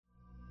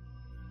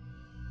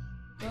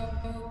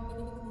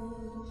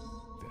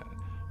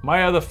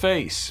My Other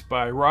Face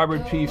by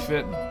Robert P.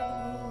 Fitton.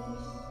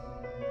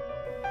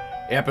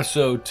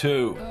 Episode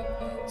 2.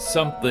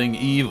 Something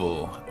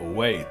Evil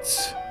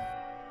Awaits.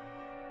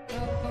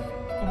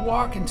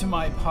 "Walk into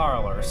my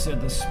parlor,"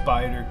 said the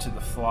spider to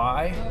the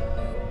fly.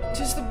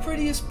 "'Tis the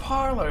prettiest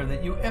parlor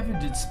that you ever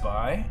did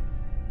spy.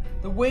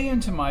 The way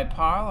into my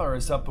parlor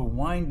is up a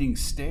winding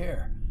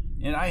stair,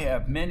 and I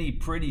have many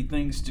pretty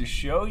things to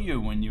show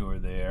you when you are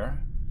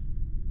there."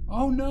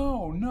 "Oh,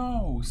 no,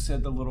 no,"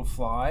 said the little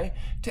fly,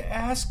 "to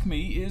ask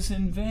me is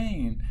in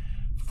vain,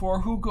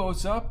 for who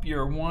goes up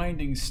your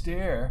winding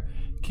stair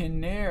can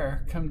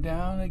ne'er come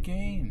down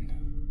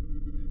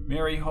again."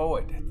 Mary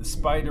Howitt, The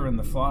Spider and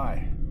the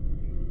Fly.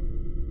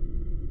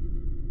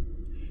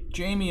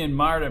 Jamie and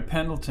Marta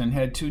Pendleton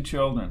had 2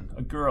 children,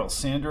 a girl,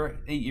 Sandra,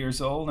 8 years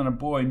old, and a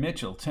boy,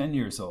 Mitchell, 10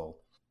 years old.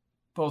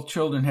 Both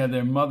children had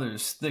their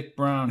mother's thick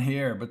brown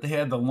hair, but they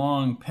had the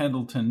long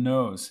Pendleton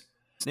nose.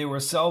 They were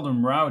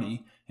seldom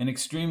rowdy and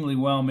extremely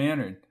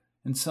well-mannered,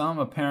 and some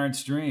a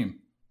parent's dream.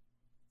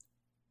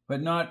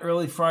 But not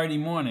early Friday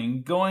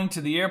morning, going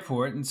to the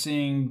airport and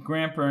seeing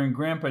Grandpa and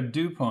Grandpa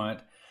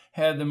DuPont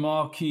had them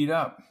all keyed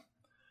up.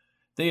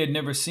 They had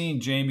never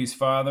seen Jamie's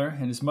father,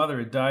 and his mother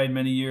had died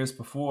many years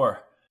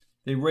before.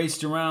 They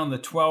raced around the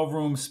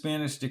 12-room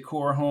Spanish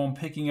decor home,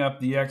 picking up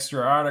the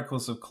extra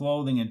articles of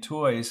clothing and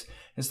toys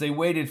as they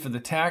waited for the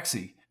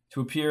taxi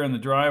to appear in the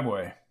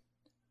driveway.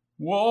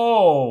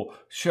 "Whoa!"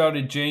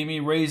 shouted Jamie,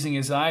 raising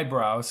his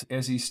eyebrows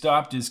as he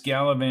stopped his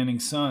gallivanting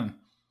son.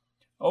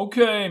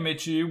 "Okay,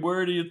 Mitchie,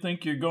 where do you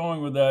think you're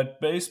going with that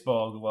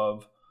baseball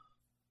glove?"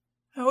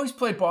 "I always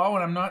play ball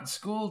when I'm not in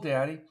school,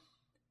 Daddy."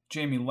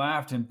 Jamie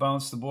laughed and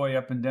bounced the boy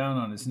up and down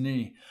on his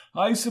knee.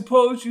 "I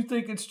suppose you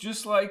think it's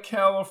just like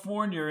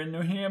California in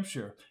New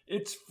Hampshire.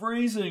 It's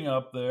freezing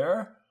up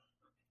there."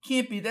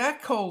 "Can't be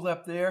that cold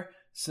up there,"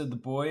 said the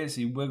boy as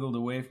he wiggled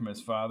away from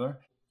his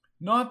father.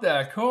 "Not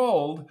that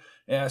cold?"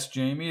 asked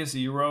Jamie as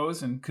he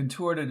arose and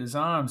contorted his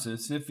arms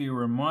as if he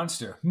were a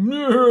monster.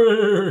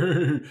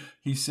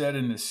 He said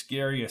in his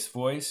scariest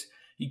voice.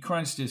 He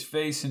crunched his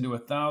face into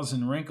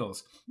 1,000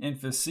 wrinkles and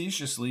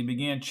facetiously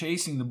began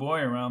chasing the boy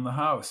around the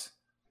house.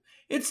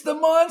 "It's the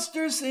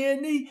monster,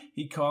 Sandy,"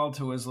 he called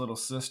to his little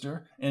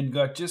sister, and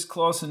got just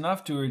close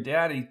enough to her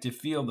daddy to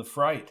feel the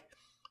fright.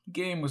 The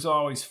game was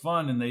always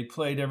fun, and they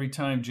played every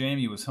time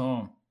Jamie was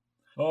home.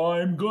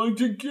 "I'm going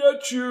to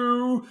get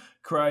you,"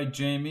 cried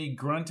Jamie,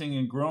 grunting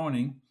and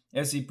groaning,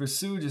 as he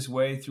pursued his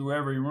way through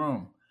every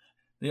room.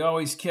 They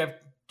always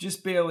kept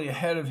just barely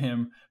ahead of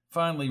him,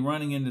 finally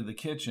running into the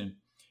kitchen.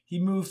 He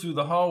moved through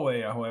the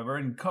hallway, however,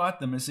 and caught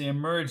them as they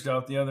emerged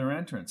out the other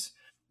entrance,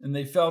 and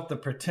they felt the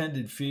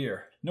pretended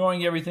fear,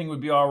 knowing everything would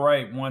be all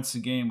right once the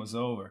game was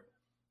over.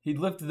 He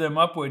lifted them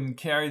upward and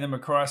carried them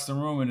across the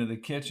room into the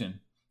kitchen,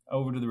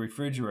 over to the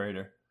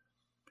refrigerator.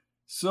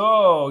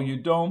 "So, you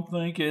don't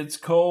think it's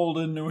cold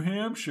in New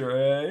Hampshire,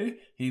 eh?"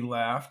 he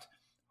laughed.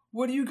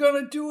 "What are you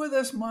going to do with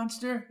us,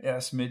 monster?"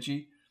 asked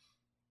Mitchie.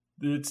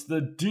 "It's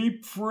the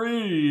deep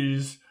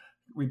freeze,"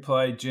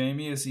 replied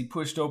Jamie as he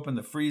pushed open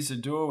the freezer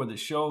door with his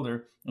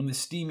shoulder, and the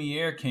steamy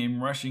air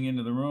came rushing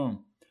into the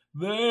room.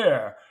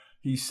 "There,"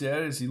 he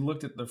said as he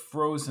looked at the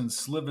frozen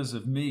slivers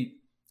of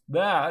meat.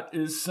 "That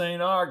is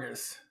St.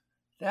 August."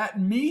 "That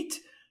meat?"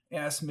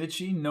 asked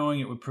Mitchie,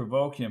 knowing it would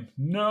provoke him.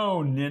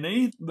 "No,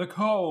 ninny, the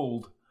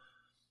cold."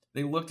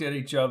 They looked at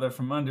each other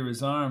from under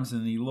his arms,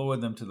 and he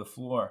lowered them to the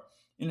floor.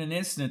 In an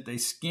instant, they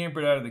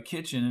scampered out of the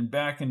kitchen and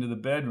back into the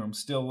bedroom,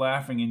 still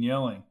laughing and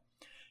yelling.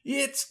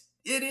 It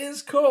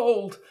is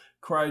cold,"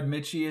 cried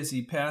Mitchie as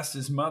he passed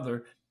his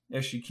mother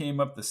as she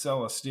came up the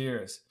cellar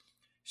stairs.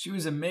 She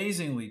was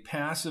amazingly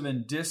passive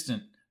and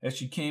distant as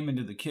she came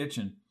into the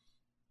kitchen.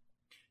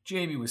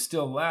 Jamie was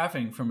still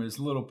laughing from his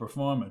little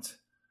performance.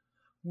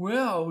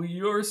 "Well,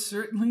 you're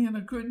certainly in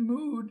a good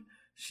mood,"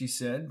 she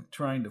said,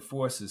 trying to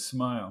force his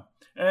smile.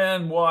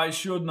 "And why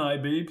shouldn't I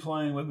be,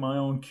 playing with my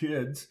own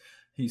kids?"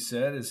 he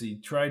said as he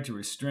tried to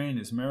restrain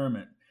his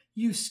merriment.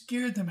 "You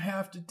scared them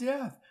half to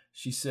death,"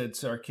 she said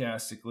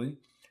sarcastically.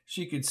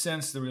 She could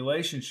sense the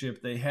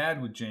relationship they had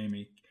with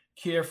Jamie,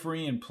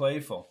 carefree and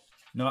playful.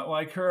 Not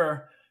like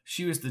her.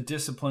 She was the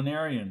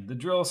disciplinarian, the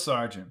drill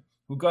sergeant,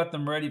 who got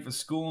them ready for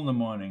school in the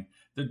morning,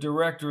 the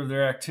director of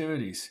their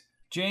activities.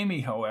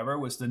 Jamie, however,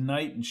 was the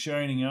knight in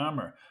shining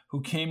armor,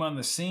 who came on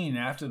the scene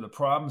after the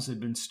problems had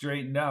been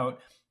straightened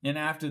out and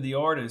after the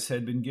orders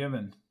had been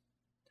given.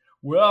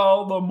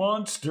 "Well, the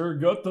monster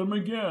got them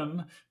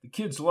again. The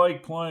kids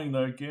like playing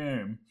that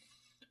game."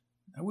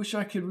 "I wish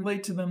I could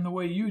relate to them the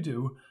way you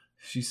do,"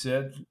 she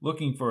said,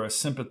 looking for a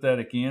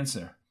sympathetic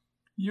answer.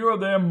 "You're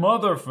their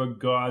mother, for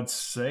God's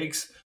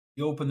sakes."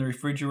 He opened the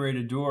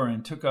refrigerator door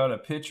and took out a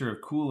pitcher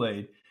of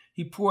Kool-Aid.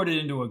 He poured it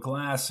into a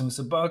glass and was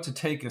about to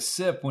take a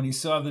sip when he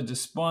saw the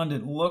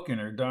despondent look in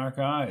her dark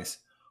eyes.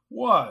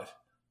 "What?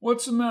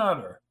 What's the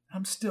matter?"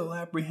 "I'm still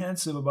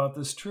apprehensive about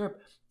this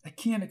trip. I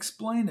can't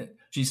explain it,"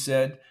 she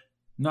said,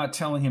 not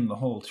telling him the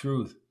whole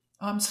truth.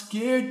 "I'm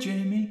scared,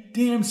 Jamie,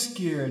 damn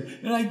scared,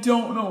 and I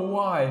don't know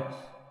why."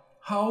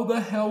 "How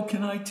the hell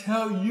can I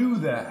tell you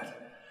that?"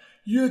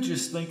 You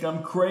just think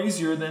I'm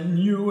crazier than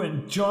you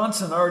and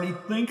Johnson already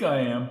think I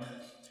am.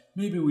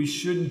 Maybe we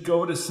shouldn't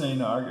go to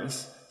St.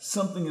 Argus.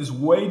 Something is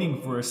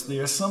waiting for us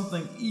there,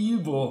 something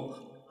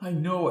evil. I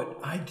know it.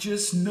 I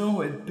just know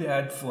it.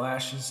 Bad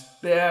flashes.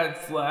 Bad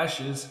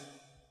flashes.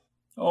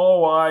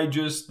 Oh, I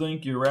just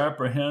think you're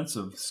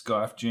apprehensive,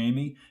 scoffed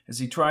Jamie, as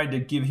he tried to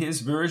give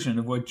his version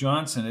of what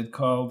Johnson had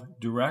called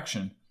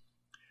direction.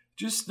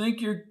 Just think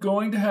you're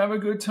going to have a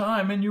good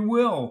time, and you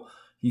will,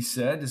 he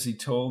said as he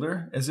told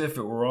her, as if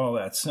it were all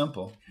that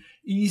simple.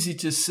 Easy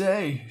to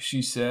say,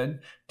 she said,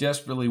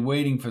 desperately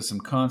waiting for some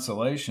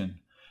consolation.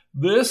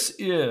 This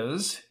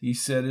is, he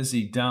said as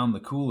he downed the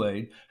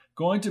Kool-Aid,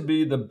 going to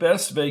be the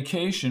best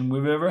vacation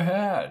we've ever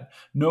had.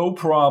 No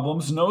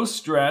problems, no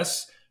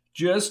stress,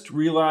 just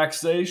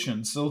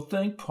relaxation. So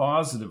think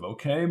positive,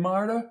 okay,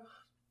 Marta?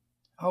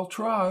 I'll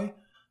try,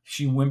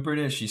 she whimpered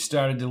as she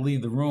started to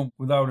leave the room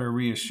without her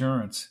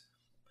reassurance.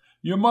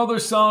 Your mother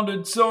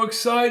sounded so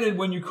excited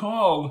when you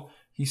called,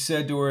 he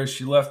said to her as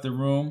she left the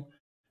room.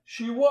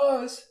 She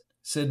was,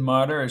 said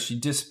Marta as she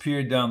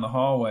disappeared down the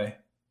hallway.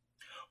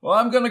 Well,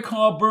 I'm going to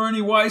call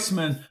Bernie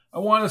Weissman. I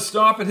want to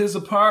stop at his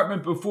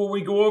apartment before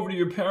we go over to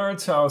your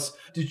parents' house.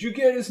 Did you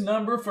get his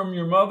number from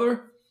your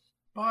mother?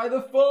 By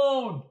the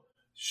phone,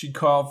 she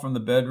called from the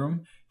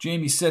bedroom.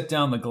 Jamie set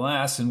down the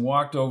glass and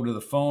walked over to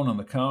the phone on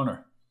the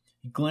counter.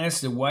 He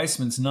glanced at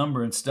Weissman's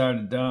number and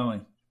started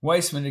dialing.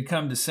 Weissman had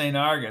come to St.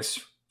 Argus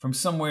from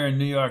somewhere in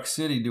New York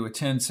City to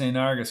attend St.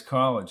 Argus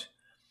College.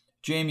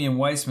 Jamie and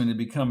Weissman had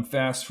become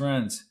fast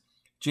friends,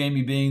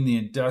 Jamie being the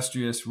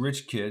industrious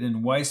rich kid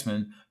and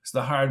Weissman was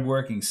the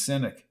hard-working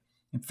cynic.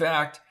 In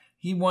fact,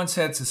 he once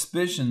had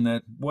suspicion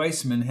that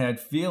Weissman had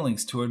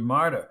feelings toward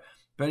Marta,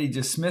 but he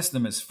dismissed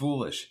them as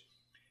foolish.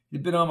 It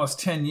had been almost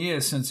 10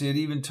 years since he had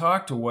even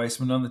talked to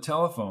Weissman on the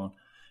telephone,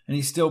 and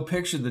he still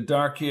pictured the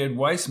dark-haired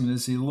Weissman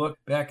as he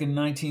looked back in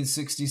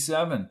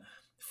 1967,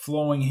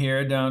 flowing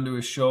hair down to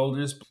his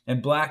shoulders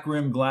and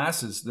black-rimmed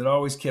glasses that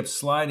always kept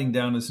sliding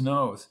down his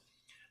nose.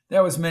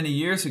 That was many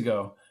years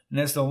ago, and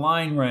as the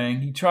line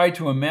rang, he tried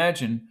to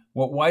imagine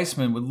what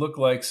Weissman would look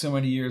like so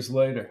many years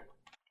later.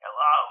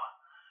 Hello?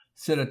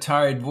 Said a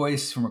tired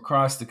voice from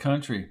across the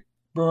country.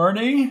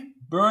 Bernie?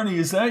 Bernie,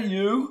 is that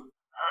you?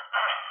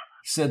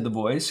 Said the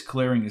voice,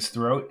 clearing his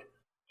throat.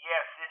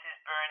 Yes, this is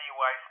Bernie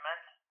Weissman.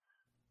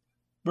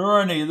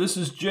 Bernie, this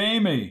is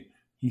Jamie,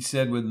 he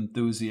said with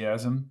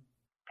enthusiasm.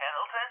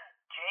 Pendleton?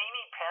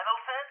 Jamie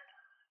Pendleton?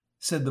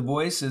 Said the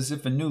voice as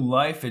if a new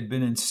life had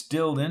been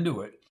instilled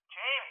into it.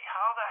 Jamie,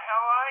 how the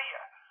hell are you?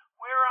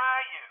 Where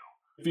are you?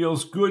 It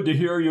feels good to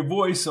hear your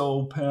voice,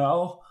 old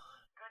pal.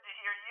 Good to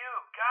hear you.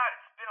 God,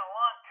 it's been a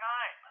long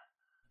time.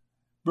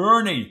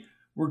 Bernie,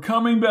 we're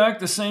coming back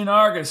to St.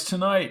 Argus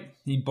tonight,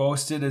 he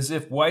boasted as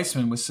if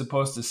Weissman was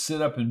supposed to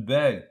sit up and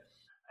beg. Hey,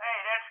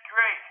 that's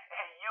great.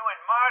 Hey, you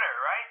and Marta,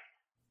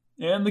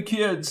 right? And the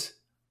kids.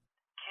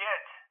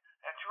 Kids,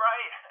 that's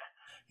right.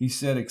 He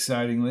said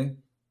excitingly.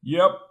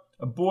 Yep,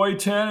 a boy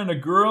 10 and a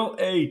girl 8.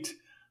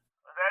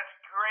 Well, that's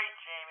great,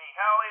 Jamie.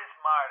 How is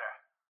Marta?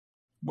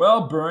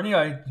 Well, Bernie,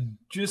 I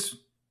just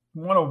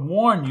want to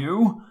warn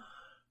you,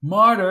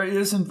 Marta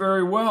isn't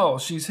very well.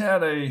 She's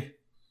had a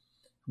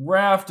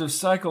raft of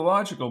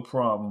psychological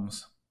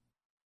problems.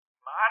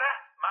 Marta?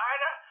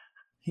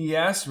 He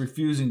asked,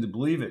 refusing to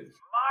believe it.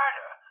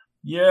 Marta?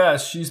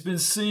 Yes, she's been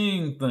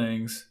seeing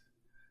things.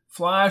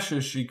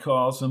 Flashes, she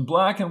calls them,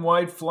 black and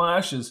white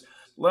flashes,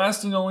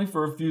 lasting only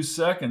for a few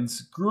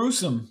seconds.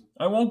 Gruesome.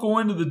 I won't go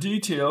into the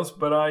details,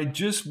 but I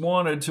just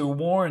wanted to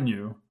warn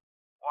you.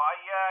 Why,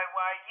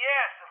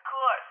 yes, of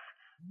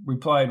course.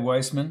 Replied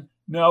Weissman.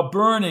 Now,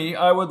 Bernie,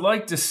 I would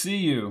like to see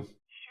you.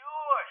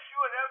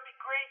 Sure, that would be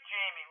great,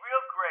 Jamie,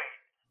 real great.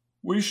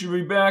 We should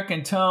be back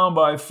in town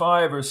by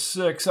 5 or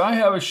 6. I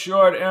have a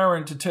short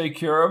errand to take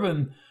care of,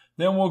 and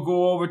then we'll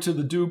go over to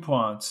the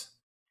DuPonts.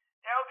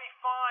 That would be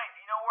fine. Do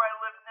you know where I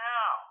live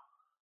now?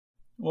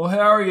 Well,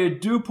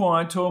 Harriet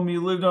DuPont told me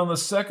you lived on the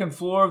second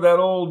floor of that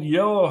old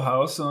yellow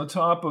house on the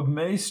top of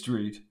May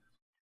Street.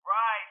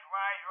 Right.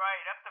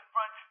 Up the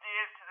front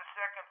stairs to the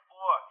second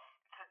floor.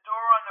 It's the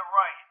door on the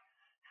right.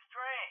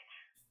 Strange.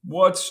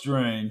 What's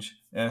strange?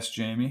 Asked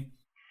Jamie.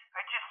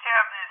 I just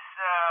have this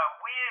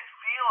weird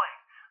feeling,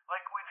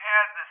 like we've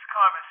had this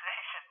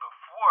conversation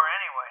before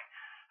anyway.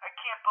 I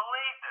can't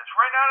believe this.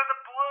 Right out of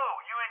the blue.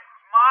 You and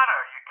Marta,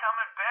 you're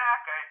coming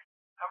back.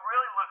 I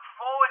really look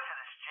forward to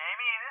this,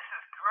 Jamie. This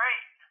is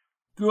great.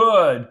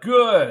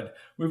 Good.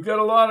 We've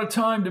got a lot of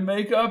time to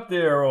make up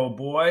there, old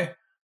boy.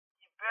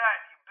 You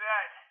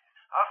bet.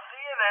 I'll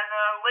see you then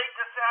late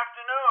this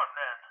afternoon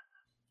then.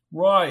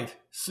 Right.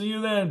 See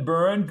you then,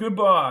 Bern.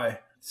 Goodbye,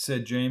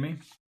 said Jamie.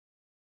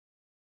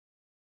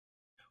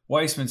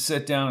 Weissman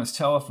set down his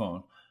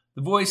telephone.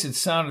 The voice had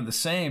sounded the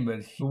same,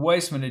 but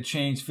Weissman had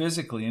changed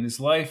physically, and his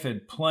life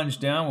had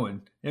plunged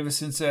downward ever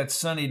since that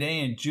sunny day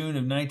in June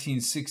of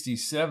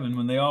 1967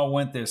 when they all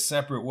went their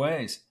separate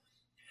ways.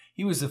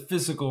 He was a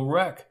physical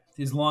wreck.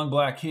 His long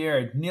black hair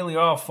had nearly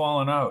all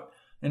fallen out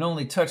and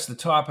only touched the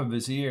top of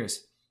his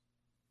ears.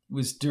 It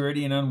was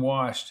dirty and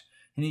unwashed.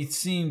 and he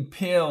seemed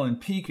pale and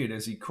peaked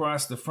as he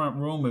crossed the front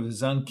room of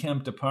his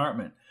unkempt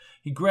apartment.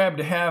 He grabbed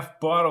a half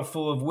bottle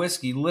full of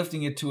whiskey,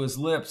 lifting it to his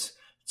lips,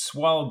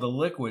 swallowed the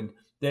liquid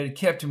that had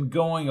kept him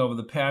going over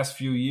the past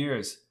few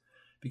years.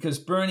 Because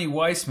Bernie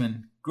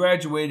Weissman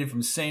graduated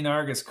from St.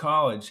 Argus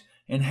College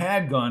and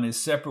had gone his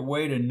separate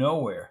way to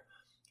nowhere.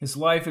 His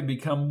life had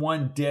become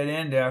one dead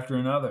end after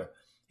another.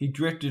 He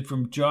drifted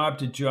from job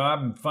to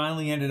job and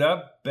finally ended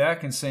up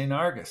back in St.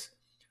 Argus.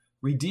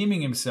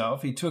 Redeeming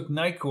himself, he took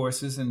night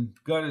courses and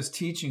got his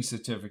teaching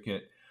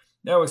certificate.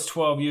 That was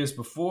 12 years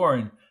before,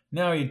 and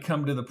now he had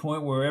come to the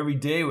point where every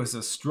day was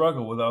a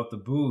struggle without the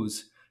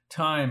booze.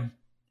 Time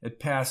had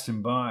passed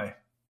him by.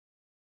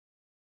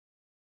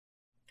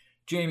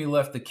 Jamie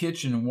left the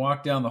kitchen and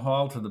walked down the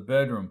hall to the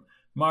bedroom.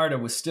 Marta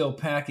was still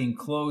packing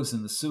clothes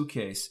in the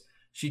suitcase.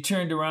 She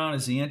turned around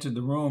as he entered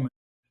the room.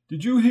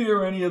 "Did you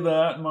hear any of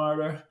that,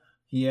 Marta?"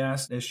 he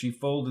asked as she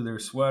folded her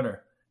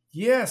sweater.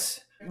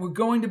 "Yes, we're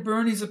going to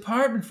Bernie's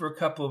apartment for a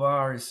couple of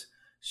hours,"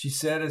 she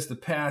said as the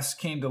past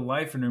came to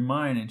life in her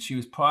mind, and she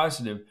was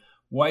positive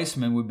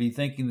Weissman would be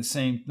thinking the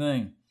same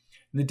thing.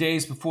 In the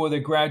days before their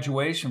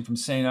graduation from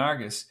St.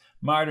 Argus,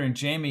 Marta and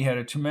Jamie had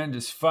a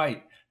tremendous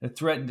fight that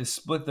threatened to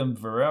split them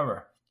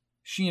forever.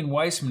 She and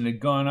Weissman had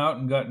gone out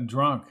and gotten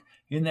drunk.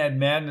 In that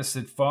madness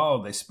that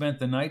followed, they spent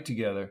the night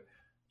together.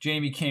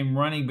 Jamie came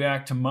running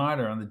back to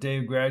Marta on the day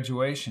of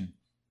graduation.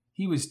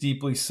 He was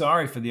deeply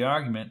sorry for the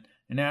argument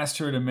and asked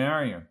her to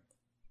marry him.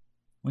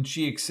 When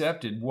she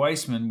accepted,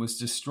 Weissman was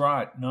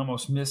distraught and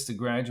almost missed the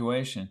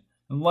graduation.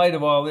 In light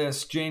of all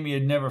this, Jamie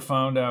had never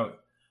found out.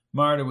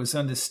 Marta was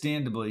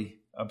understandably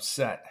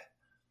upset.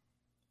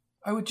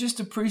 "I would just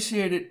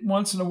appreciate it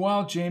once in a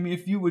while, Jamie,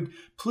 if you would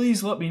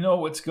please let me know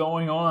what's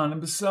going on. And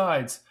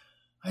besides,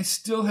 I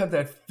still have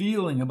that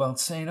feeling about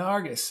St.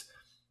 Argus.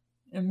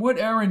 And what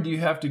errand do you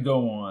have to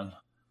go on?"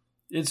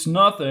 "It's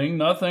nothing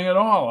at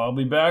all. I'll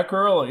be back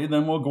early,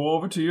 then we'll go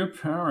over to your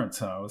parents'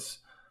 house."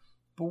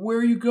 "But where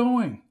are you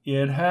going?"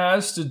 "It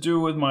has to do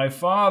with my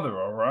father,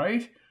 all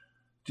right?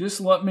 Just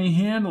let me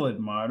handle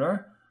it,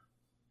 Marta."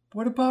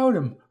 "What about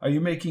him? Are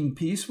you making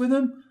peace with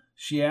him?"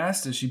 she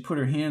asked as she put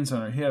her hands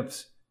on her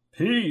hips.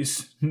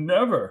 "Peace?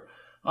 Never.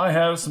 I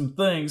have some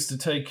things to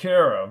take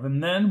care of,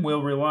 and then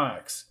we'll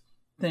relax."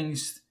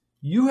 "Things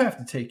you have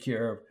to take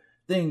care of?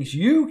 Things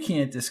you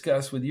can't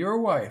discuss with your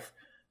wife?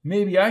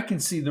 Maybe I can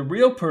see the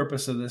real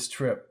purpose of this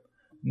trip."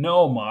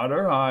 "No,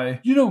 Marta,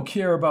 You don't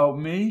care about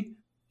me."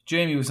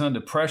 Jamie was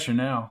under pressure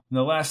now, and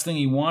the last thing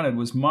he wanted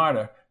was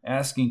Marta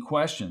asking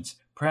questions.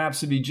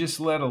 Perhaps if he just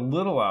let a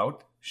little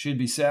out, she'd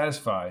be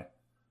satisfied.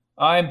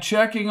 "I'm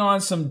checking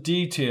on some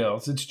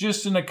details. It's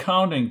just an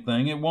accounting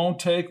thing. It won't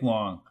take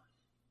long."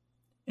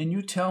 "And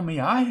you tell me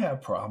I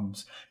have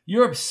problems.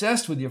 You're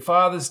obsessed with your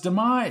father's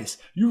demise.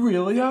 You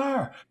really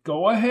are.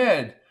 Go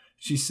ahead,"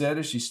 she said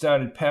as she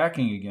started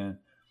packing again.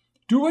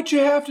 "Do what you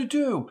have to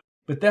do,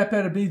 but that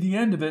better be the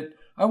end of it.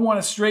 I want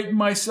to straighten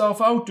myself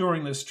out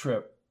during this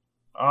trip."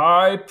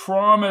 "I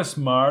promise,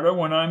 Marta,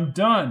 when I'm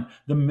done,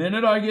 the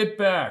minute I get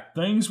back,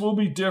 things will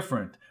be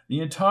different.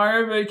 The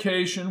entire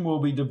vacation will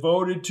be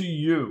devoted to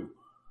you."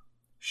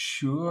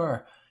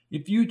 "Sure.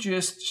 If you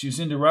just—" She was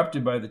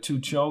interrupted by the two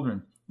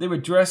children. They were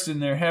dressed in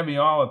their heavy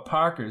olive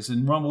parkas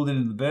and rumbled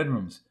into the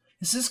bedrooms.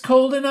 "Is this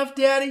cold enough,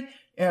 Daddy?"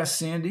 asked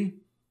Sandy.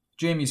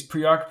 Jamie's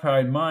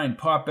preoccupied mind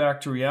popped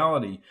back to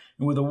reality,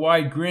 and with a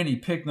wide grin he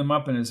picked them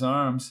up in his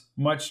arms,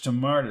 much to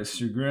Marta's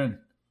chagrin.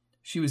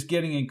 She was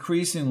getting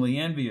increasingly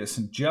envious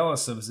and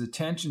jealous of his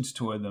attentions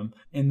toward them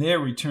and their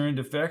returned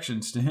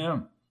affections to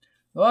him.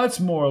 "That's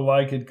more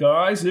like it,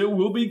 guys. It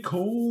will be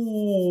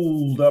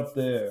cold up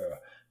there,"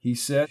 he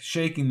said,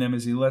 shaking them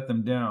as he let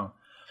them down.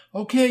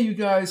 "Okay, you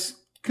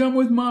guys, come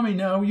with Mommy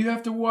now. You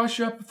have to wash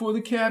up before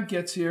the cab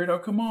gets here. Now,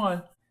 come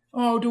on."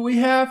 "Oh, do we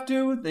have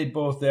to?" they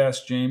both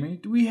asked Jamie.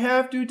 "Do we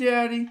have to,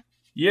 Daddy?"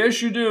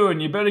 "Yes, you do,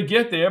 and you better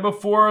get there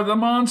before the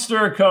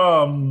monster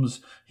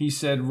comes," he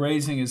said,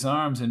 raising his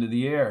arms into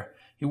the air.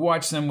 He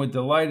watched them with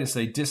delight as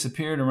they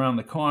disappeared around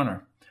the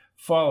corner,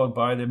 followed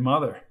by their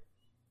mother.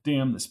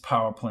 Damn this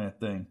power plant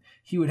thing.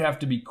 He would have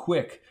to be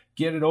quick,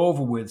 get it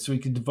over with, so he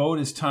could devote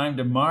his time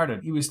to Marta.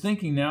 He was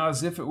thinking now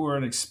as if it were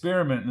an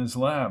experiment in his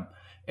lab.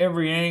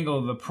 Every angle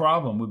of the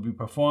problem would be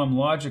performed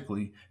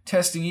logically,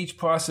 testing each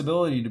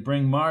possibility to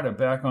bring Marta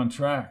back on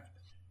track.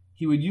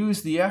 He would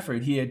use the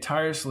effort he had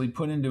tirelessly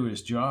put into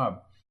his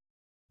job.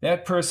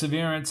 That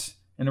perseverance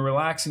and a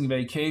relaxing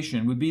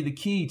vacation would be the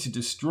key to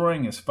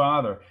destroying his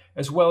father,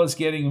 as well as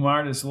getting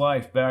Marta's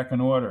life back in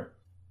order.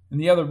 In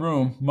the other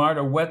room,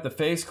 Marta wet the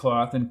face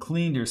cloth and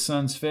cleaned her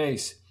son's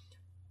face.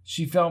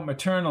 She felt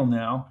maternal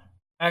now,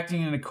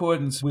 acting in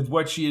accordance with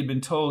what she had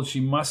been told she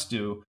must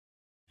do.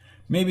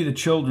 Maybe the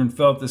children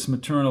felt this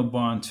maternal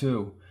bond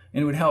too,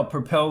 and it would help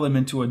propel them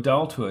into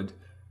adulthood.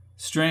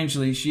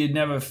 Strangely, she had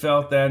never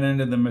felt that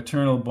end of the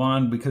maternal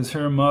bond because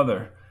her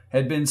mother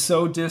had been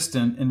so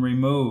distant and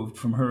removed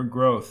from her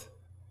growth.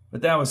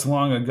 But that was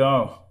long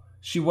ago.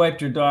 She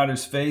wiped her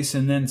daughter's face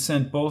and then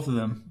sent both of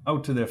them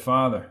out to their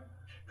father.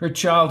 Her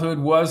childhood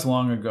was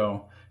long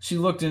ago. She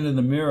looked into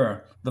the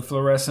mirror. The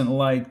fluorescent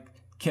light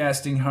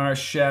casting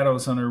harsh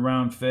shadows on her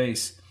round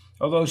face.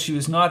 Although she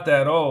was not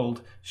that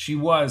old, she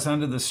was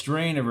under the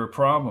strain of her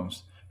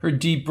problems. Her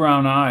deep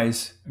brown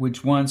eyes,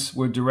 which once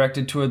were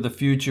directed toward the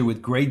future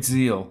with great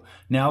zeal,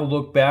 now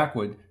looked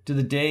backward to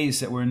the days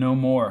that were no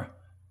more.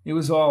 It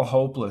was all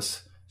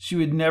hopeless. She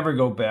would never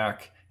go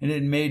back, and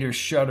it made her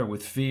shudder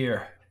with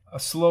fear. A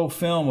slow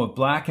film of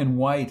black and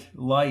white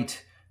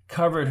light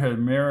covered her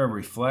mirror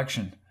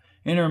reflection.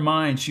 In her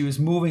mind, she was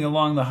moving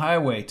along the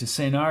highway to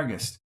St.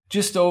 August,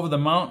 just over the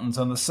mountains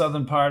on the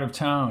southern part of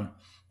town.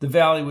 The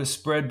valley was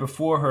spread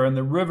before her, and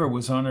the river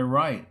was on her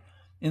right.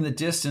 In the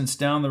distance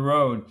down the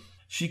road,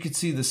 she could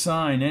see the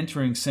sign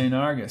entering St.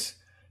 August.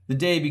 The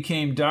day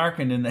became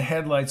darkened, and the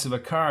headlights of a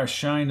car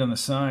shined on the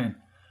sign.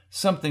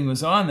 Something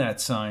was on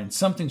that sign,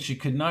 something she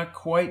could not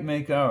quite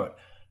make out.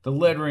 The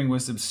lettering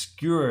was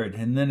obscured,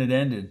 and then it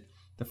ended.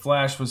 The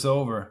flash was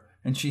over,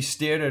 and she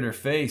stared at her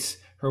face,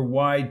 her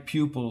wide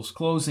pupils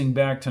closing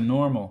back to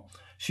normal.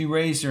 She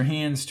raised her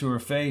hands to her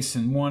face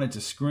and wanted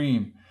to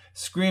scream.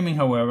 Screaming,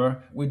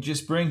 however, would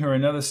just bring her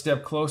another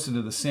step closer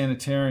to the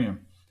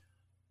sanitarium.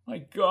 My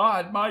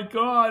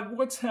God,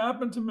 what's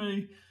happened to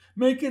me?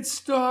 Make it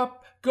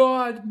stop.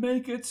 God,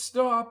 make it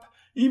stop.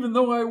 Even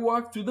though I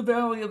walk through the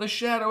valley of the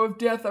shadow of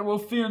death, I will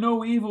fear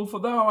no evil, for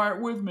thou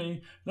art with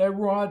me. Thy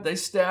rod, thy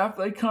staff,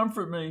 they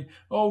comfort me.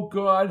 Oh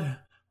God,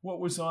 what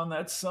was on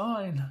that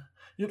sign?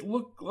 It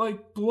looked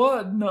like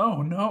blood.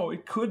 No,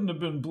 it couldn't have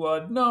been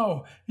blood.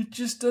 No, it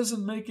just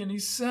doesn't make any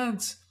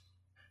sense.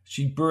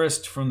 She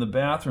burst from the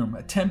bathroom,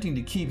 attempting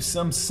to keep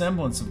some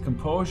semblance of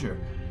composure,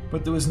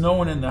 but there was no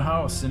one in the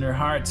house, and her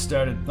heart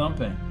started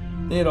thumping.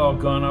 They had all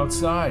gone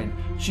outside.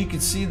 She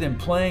could see them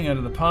playing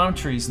under the palm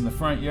trees in the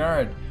front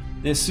yard.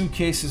 Their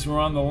suitcases were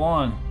on the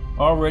lawn,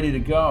 all ready to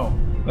go,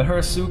 but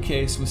her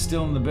suitcase was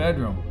still in the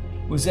bedroom.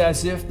 It was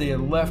as if they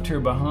had left her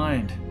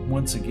behind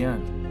once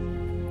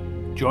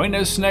again. Join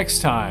us next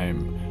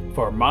time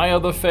for My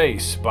Other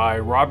Face by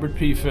Robert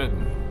P.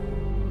 Fitton.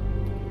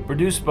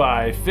 Produced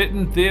by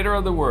Fitton Theater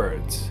of the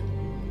Words.